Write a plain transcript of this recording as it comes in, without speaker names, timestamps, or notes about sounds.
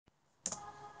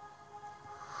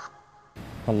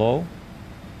Hello,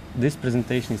 this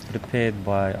presentation is prepared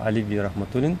by Alivi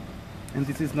Rahmatulin and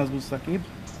this is Nazmul Saqib,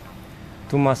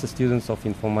 two master students of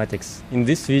informatics. In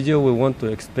this video we want to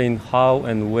explain how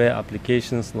and where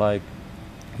applications like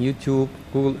YouTube,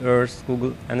 Google Earth,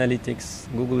 Google Analytics,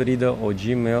 Google Reader or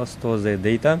Gmail store their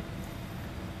data.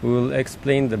 We will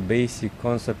explain the basic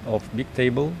concept of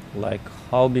BigTable, like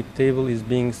how BigTable is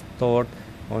being stored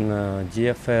on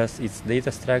GFS, its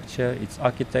data structure, its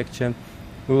architecture.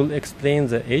 We will explain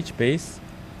the HBase,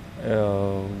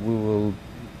 we will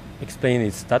explain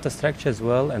its data structure as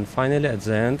well, and finally at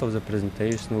the end of the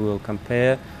presentation we will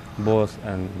compare both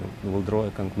and we will draw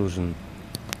a conclusion.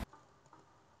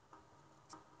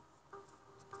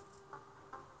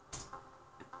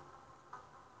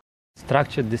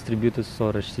 Structured distributed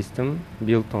storage system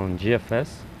built on GFS.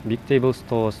 BigTable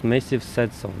stores massive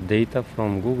sets of data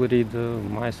from Google Reader,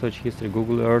 My Search History,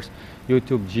 Google Earth,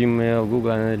 YouTube, Gmail,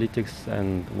 Google Analytics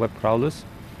and web crawlers.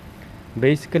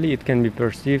 Basically, it can be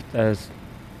perceived as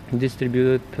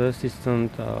distributed,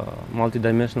 persistent,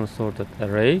 multidimensional sorted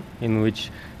array in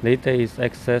which data is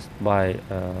accessed by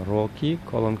a row key,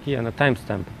 column key and a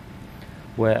timestamp,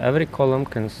 where every column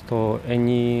can store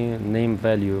any name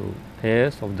value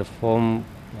pairs of the form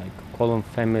like column,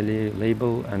 family,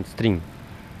 label and string.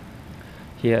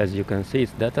 Here, as you can see,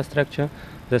 its data structure.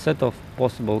 The set of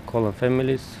possible column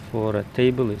families for a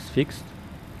table is fixed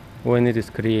when it is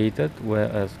created,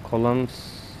 whereas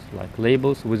columns like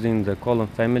labels within the column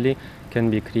family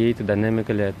can be created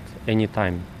dynamically at any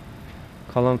time.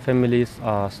 Column families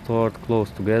are stored close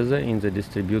together in the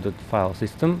distributed file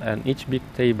system, and each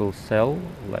BigTable cell,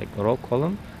 like row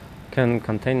column, can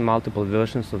contain multiple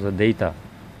versions of the data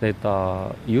that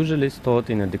are usually stored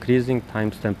in a decreasing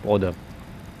timestamp order.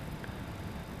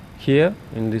 Here,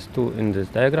 in this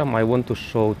diagram, I want to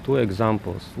show two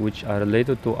examples which are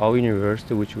related to our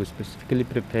university, which we specifically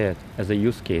prepared as a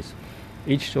use case.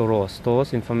 Each row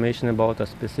stores information about a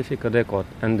specific record,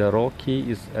 and the row key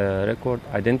is a record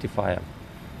identifier.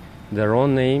 The row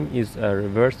name is a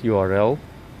reverse URL.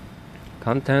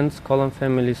 Contents column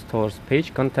family stores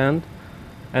page content.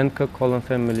 Anchor column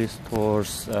family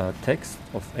stores text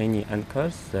of any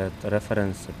anchors that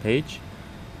reference a page.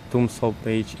 Tombstone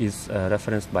page is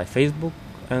referenced by Facebook,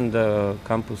 and the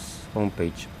campus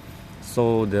homepage.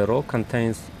 So the row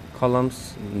contains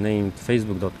columns named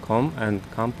facebook.com and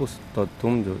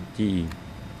campus.tum.de.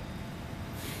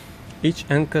 Each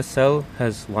anchor cell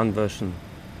has one version.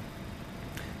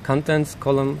 Contents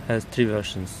column has three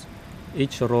versions.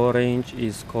 Each row range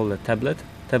is called a tablet.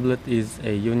 Tablet is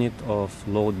a unit of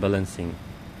load balancing.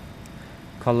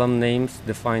 Column names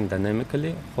defined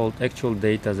dynamically hold actual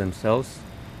data themselves.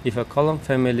 If a column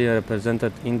family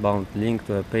represented inbound link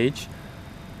to a page,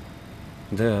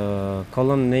 the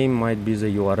column name might be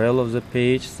the URL of the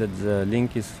page that the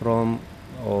link is from,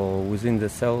 or within the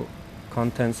cell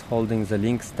contents holding the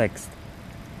link's text.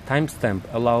 Timestamp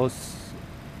allows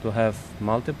to have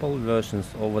multiple versions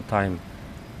over time,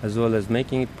 as well as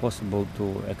making it possible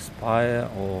to expire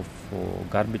or for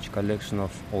garbage collection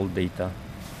of all data.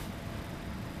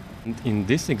 And in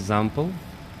this example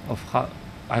of how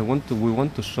we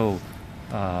want to show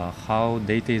how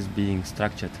data is being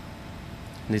structured.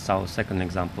 This is our second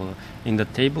example. In the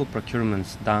table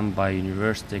procurements done by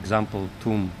university example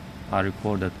TUM are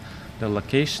recorded. The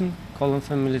location column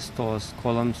family stores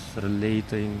columns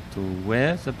relating to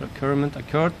where the procurement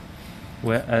occurred,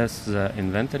 whereas the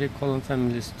inventory column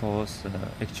family stores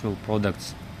actual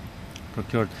products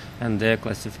procured and their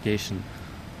classification.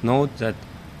 Note that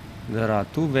there are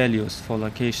two values for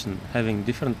location having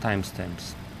different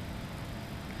timestamps.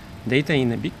 Data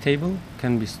in a BigTable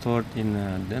can be stored in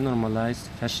a denormalized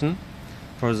fashion.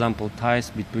 For example,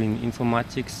 ties between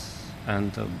informatics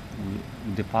and a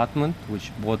department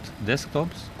which both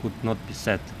desktops could not be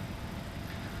set.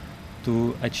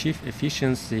 To achieve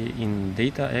efficiency in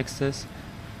data access,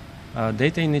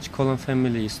 data in each column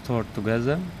family is stored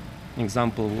together.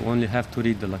 Example, we only have to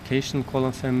read the location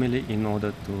column family in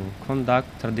order to conduct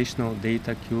traditional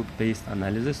data cube-based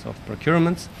analysis of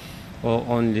procurements, or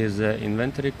only the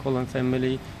inventory column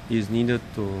family is needed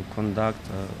to conduct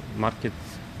market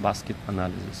basket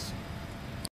analysis.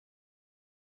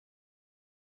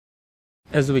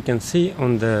 As we can see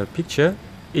on the picture,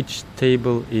 each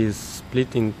table is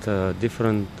split into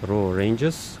different row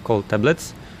ranges called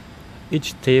tablets.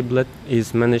 Each tablet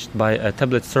is managed by a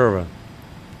tablet server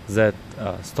that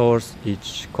stores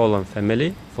each column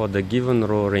family for the given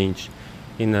row range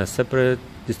in a separate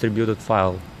distributed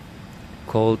file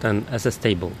called an SS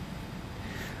table.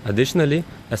 Additionally,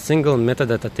 a single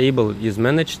metadata table is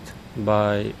managed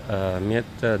by a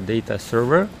metadata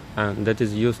server, and that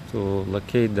is used to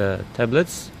locate the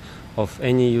tablets of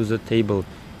any user table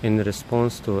in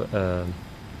response to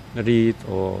read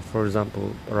or, for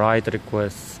example, write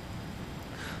requests.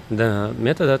 The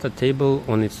metadata table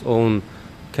on its own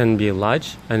can be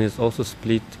large and is also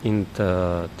split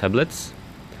into tablets.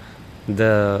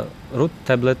 The root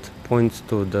tablet points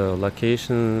to the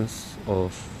locations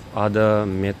of other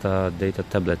metadata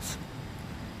tablets.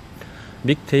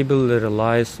 BigTable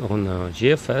relies on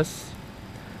GFS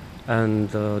and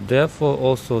therefore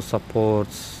also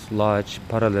supports large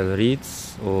parallel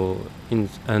reads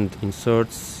and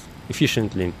inserts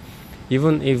efficiently,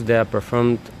 even if they are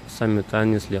performed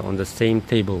simultaneously on the same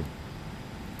table.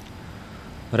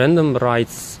 Random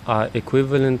writes are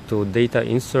equivalent to data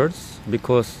inserts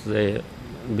because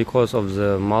of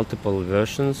the multiple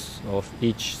versions of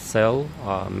each cell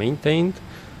are maintained,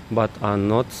 but are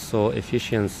not so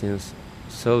efficient since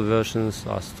cell versions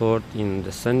are stored in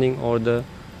descending order,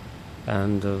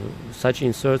 and such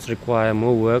inserts require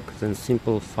more work than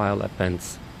simple file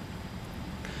appends.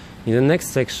 In the next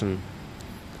section,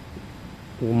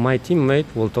 my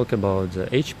teammate will talk about the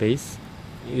HBase.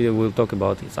 He will talk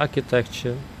about its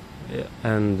architecture,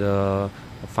 and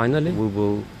finally we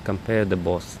will compare the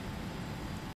both.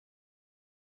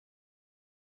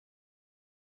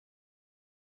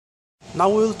 Now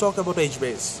we will talk about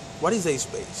HBase. What is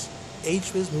HBase?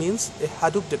 HBase means a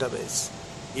Hadoop database.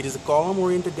 It is a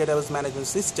column-oriented database management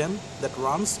system that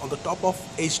runs on the top of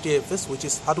HDFS, which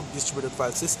is Hadoop Distributed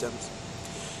File Systems.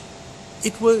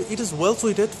 It is well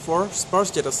suited for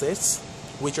sparse datasets,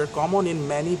 which are common in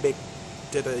many big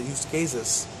data use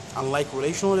cases. Unlike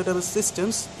relational database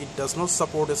systems, it does not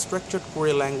support a structured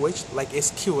query language like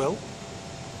SQL.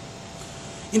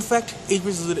 In fact,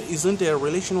 HBase isn't a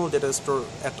relational data store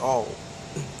at all.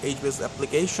 HBase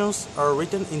applications are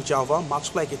written in Java,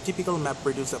 much like a typical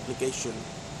MapReduce application.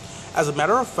 As a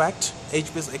matter of fact,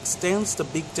 HBase extends the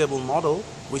BigTable model,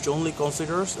 which only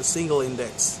considers a single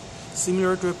index,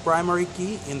 similar to a primary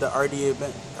key in the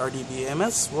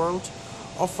RDBMS world,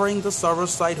 offering the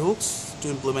server-side hooks to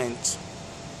implement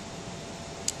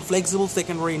flexible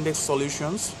secondary index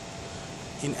solutions.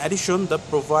 In addition, that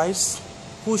provides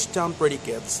push-down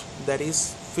predicates, that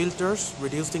is, filters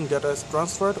reducing data is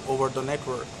transferred over the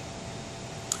network.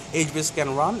 HBase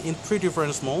can run in 3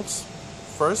 different modes.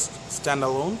 First,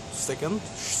 standalone, second,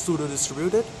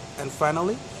 pseudo-distributed, and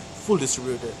finally, full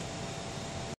distributed.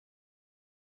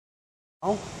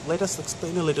 Now, let us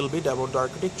explain a little bit about the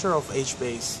architecture of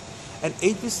HBase. An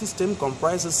HBase system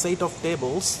comprises a set of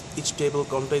tables. Each table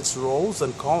contains rows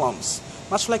and columns,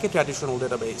 much like a traditional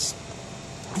database.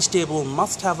 Each table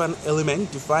must have an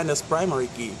element defined as primary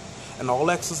key, and all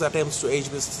access attempts to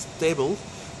HBase table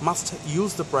must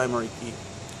use the primary key.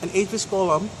 An HBase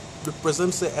column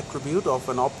represents the attribute of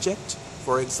an object.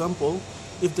 For example,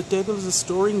 if the table is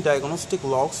storing diagnostic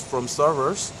logs from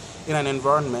servers in an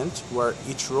environment where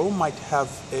each row might have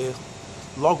a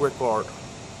log record.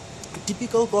 A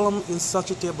typical column in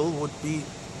such a table would be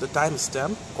the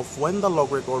timestamp of when the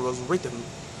log record was written,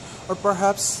 or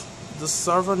perhaps the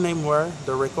server name where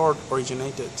the record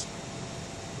originated.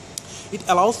 It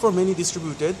allows for many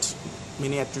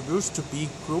attributes to be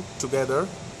grouped together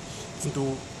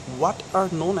into what are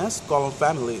known as column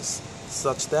families,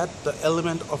 such that the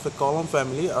elements of a column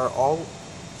family are all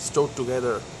stored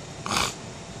together.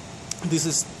 This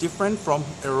is different from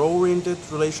a row-oriented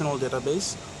relational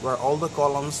database where all the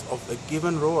columns of a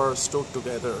given row are stored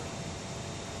together.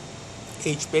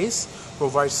 HBase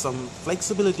provides some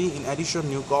flexibility in addition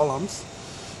new columns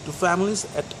to families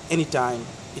at any time.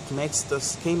 It makes the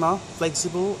schema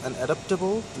flexible and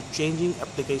adaptable to changing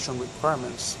application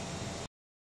requirements.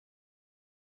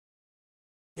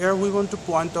 Here we want to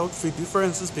point out 3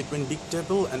 differences between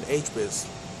BigTable and HBase.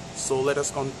 So let us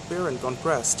compare and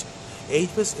contrast.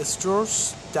 HBase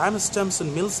stores timestamps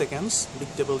in milliseconds,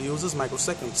 BigTable uses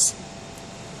microseconds.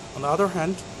 On the other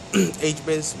hand,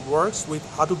 HBase works with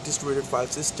Hadoop distributed file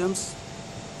systems,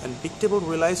 and BigTable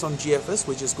relies on GFS,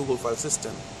 which is Google File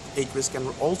System. HBase can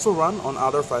also run on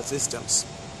other file systems.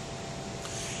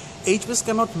 HBase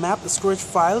cannot map storage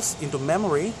files into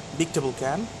memory, BigTable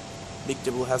can.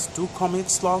 BigTable has 2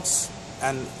 commit logs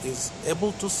and is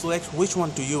able to select which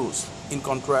one to use. In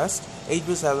contrast,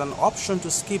 HBase has an option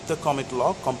to skip the commit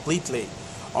log completely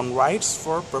on writes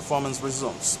for performance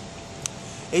reasons.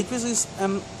 HBase is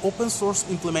an open source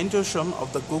implementation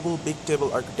of the Google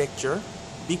BigTable architecture.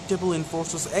 BigTable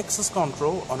enforces access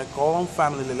control on a column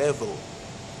family level.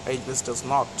 HBase does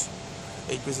not.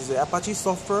 HBase is an Apache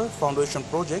Software Foundation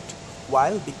project,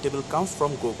 while BigTable comes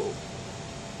from Google.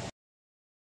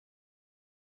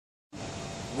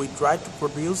 We tried to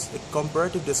produce a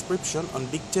comparative description on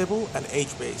BigTable and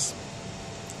HBase.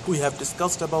 We have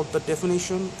discussed about the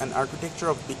definition and architecture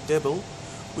of BigTable.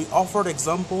 We offered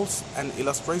examples and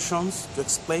illustrations to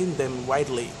explain them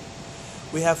widely.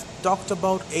 We have talked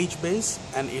about HBase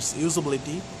and its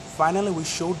usability. Finally, we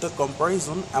showed the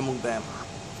comparison among them.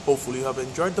 Hopefully you have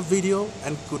enjoyed the video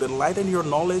and could enlighten your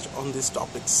knowledge on these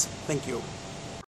topics. Thank you.